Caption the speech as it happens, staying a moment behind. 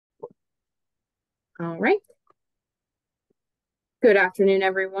All right. Good afternoon,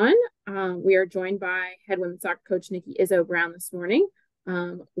 everyone. We are joined by head women's soccer coach Nikki Izzo Brown this morning.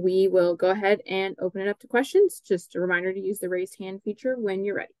 We will go ahead and open it up to questions. Just a reminder to use the raise hand feature when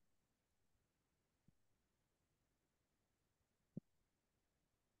you're ready.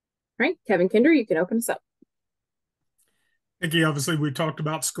 All right, Kevin Kinder, you can open us up. Nikki, obviously, we talked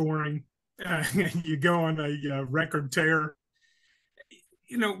about scoring. You go on a record tear.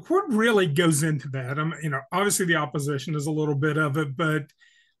 What really goes into that? Obviously the opposition is a little bit of it, but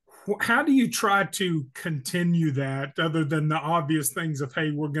how do you try to continue that other than the obvious things of,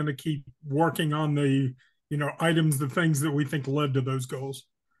 hey, we're going to keep working on the, items, the things that we think led to those goals?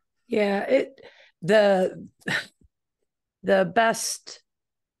 Yeah, the best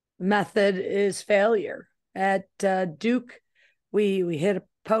method is failure. At Duke, we hit a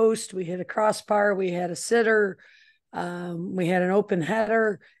post, we hit a crossbar, we had a sitter, we had an open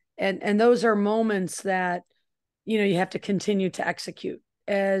header, and those are moments that you have to continue to execute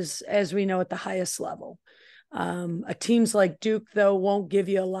as we know at the highest level. Teams like Duke, though, won't give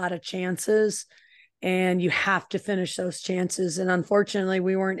you a lot of chances, and you have to finish those chances. And unfortunately,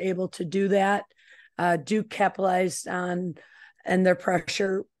 we weren't able to do that. Duke capitalized on, and their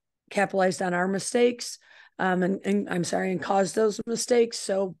pressure capitalized on our mistakes, and caused those mistakes.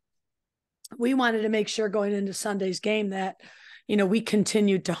 So we wanted to make sure going into Sunday's game that, we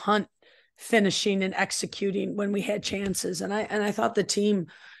continued to hunt finishing and executing when we had chances. And I thought the team,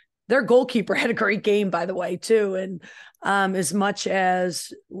 their goalkeeper had a great game, by the way, too. And as much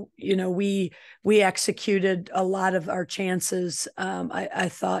as, we executed a lot of our chances, I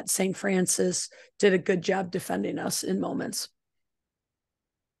thought St. Francis did a good job defending us in moments.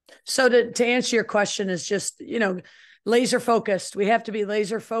 So to answer your question is just, laser focused. We have to be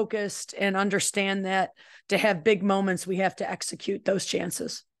laser focused and understand that to have big moments, we have to execute those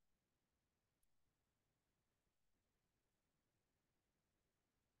chances.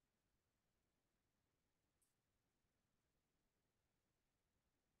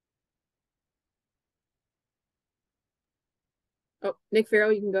 Oh, Nick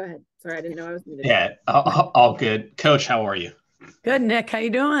Farrell, you can go ahead. Sorry, I didn't know I was muted. Yeah, all good. Coach, how are you? Good, Nick. How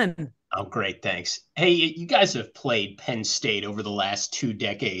you doing? I'm great, thanks. Hey, you guys have played Penn State over the last 2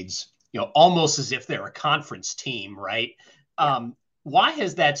 decades, almost as if they're a conference team, right? Why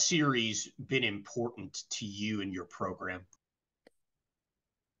has that series been important to you and your program?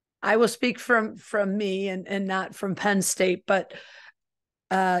 I will speak from me and not from Penn State, but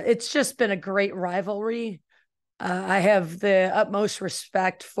it's just been a great rivalry. I have the utmost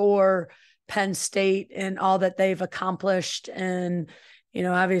respect for Penn State and all that they've accomplished. And,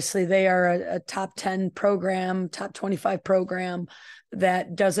 obviously they are a top 10 program, top 25 program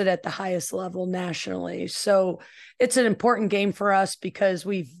that does it at the highest level nationally. So it's an important game for us because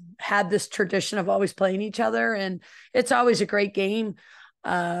we've had this tradition of always playing each other, and it's always a great game,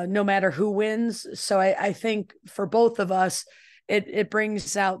 no matter who wins. So I think for both of us, it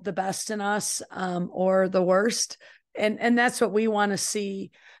brings out the best in us, or the worst. And that's what we want to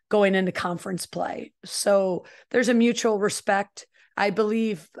see going into conference play. So there's a mutual respect, I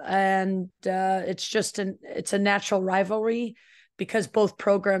believe. And it's a natural rivalry because both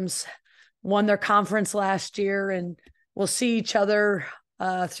programs won their conference last year, and we'll see each other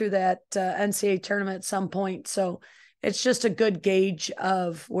through that NCAA tournament at some point. So it's just a good gauge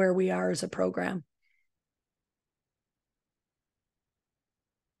of where we are as a program.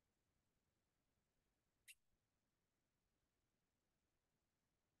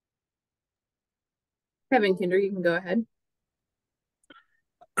 Kevin Kinder, you can go ahead.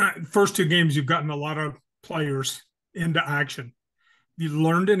 First 2 games, you've gotten a lot of players into action. You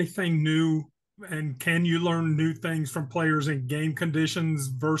learned anything new, and can you learn new things from players in game conditions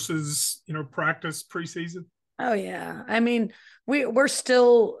versus, practice preseason? Oh yeah. I mean, we're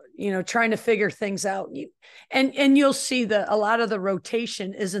still, trying to figure things out. And you'll see that a lot of the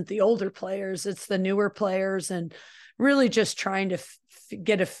rotation isn't the older players, it's the newer players, and really just trying to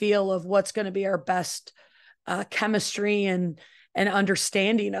get a feel of what's going to be our best chemistry and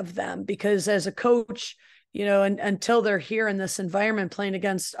understanding of them. Because as a coach, and until they're here in this environment playing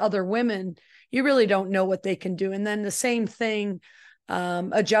against other women, you really don't know what they can do. And then the same thing,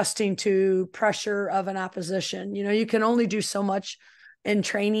 adjusting to pressure of an opposition. You can only do so much in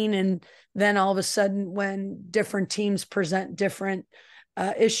training, and then all of a sudden when different teams present different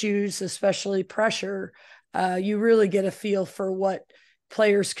issues, especially pressure, you really get a feel for what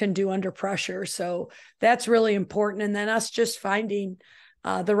players can do under pressure. So that's really important. And then us just finding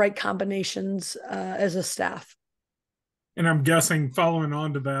the right combinations as a staff. And I'm guessing following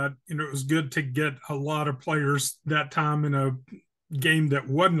on to that, it was good to get a lot of players that time in a game that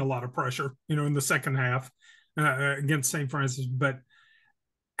wasn't a lot of pressure, in the second half against St. Francis. But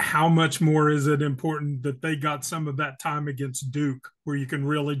how much more is it important that they got some of that time against Duke, where you can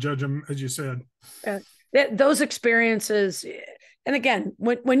really judge them, as you said? Those experiences. And again,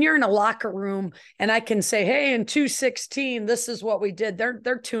 when you're in a locker room and I can say, hey, in 216, this is what we did,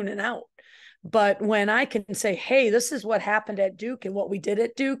 they're tuning out. But when I can say, hey, this is what happened at Duke and what we did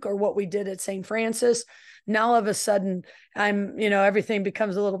at Duke or what we did at St. Francis, now all of a sudden everything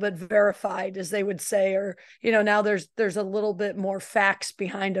becomes a little bit verified, as they would say, or, now there's a little bit more facts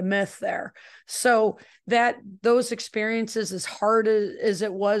behind a myth there. So that those experiences, as hard as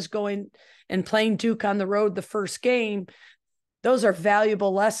it was going and playing Duke on the road the first game, those are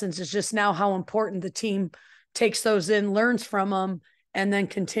valuable lessons. It's just now how important the team takes those in, learns from them, and then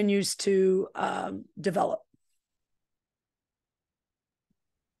continues to develop.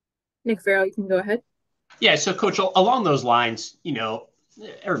 Nick Farrell, you can go ahead. Yeah, so Coach, along those lines,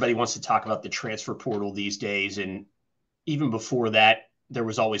 everybody wants to talk about the transfer portal these days. And even before that, there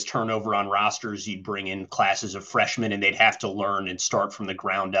was always turnover on rosters. You'd bring in classes of freshmen and they'd have to learn and start from the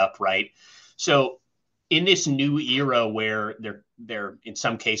ground up, right? So in this new era where there in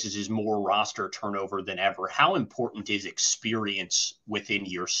some cases is more roster turnover than ever, how important is experience within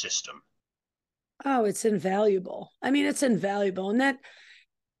your system? Oh, it's invaluable. I mean, it's invaluable.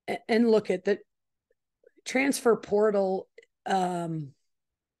 And look at the transfer portal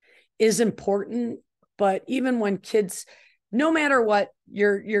is important, but even when kids, no matter what,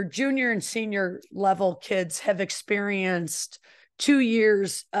 your junior and senior level kids have experienced 2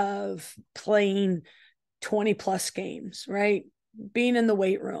 years of playing 20 plus games, right? Being in the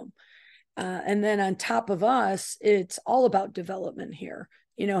weight room. And then on top of us, it's all about development here.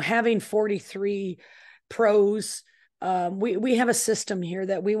 Having 43 pros, we have a system here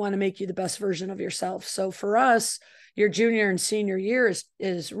that we want to make you the best version of yourself. So for us, your junior and senior year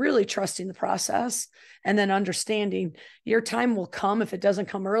is really trusting the process and then understanding your time will come. If it doesn't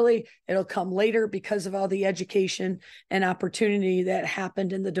come early, it'll come later because of all the education and opportunity that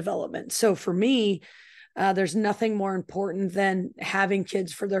happened in the development. So for me, there's nothing more important than having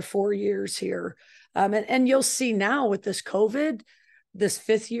kids for their 4 years here. And you'll see now with this COVID, this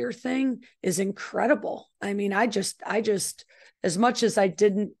 5th year thing is incredible. I mean, I just, as much as I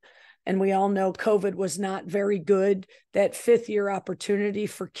didn't, and we all know COVID was not very good, that 5th year opportunity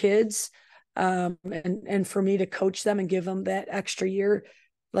for kids, and for me to coach them and give them that extra year,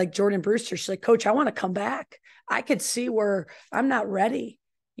 like Jordan Brewster, she's like, Coach, I want to come back. I could see where I'm not ready.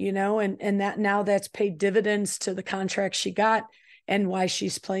 And that now that's paid dividends to the contract she got and why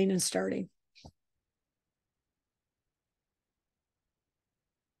she's playing and starting.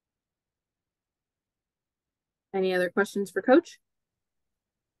 Any other questions for Coach?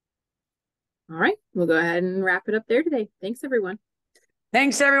 All right, we'll go ahead and wrap it up there today. Thanks, everyone.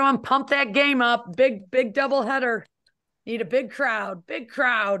 Thanks, everyone. Pump that game up. Big double header. Need a big crowd. Big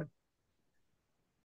crowd.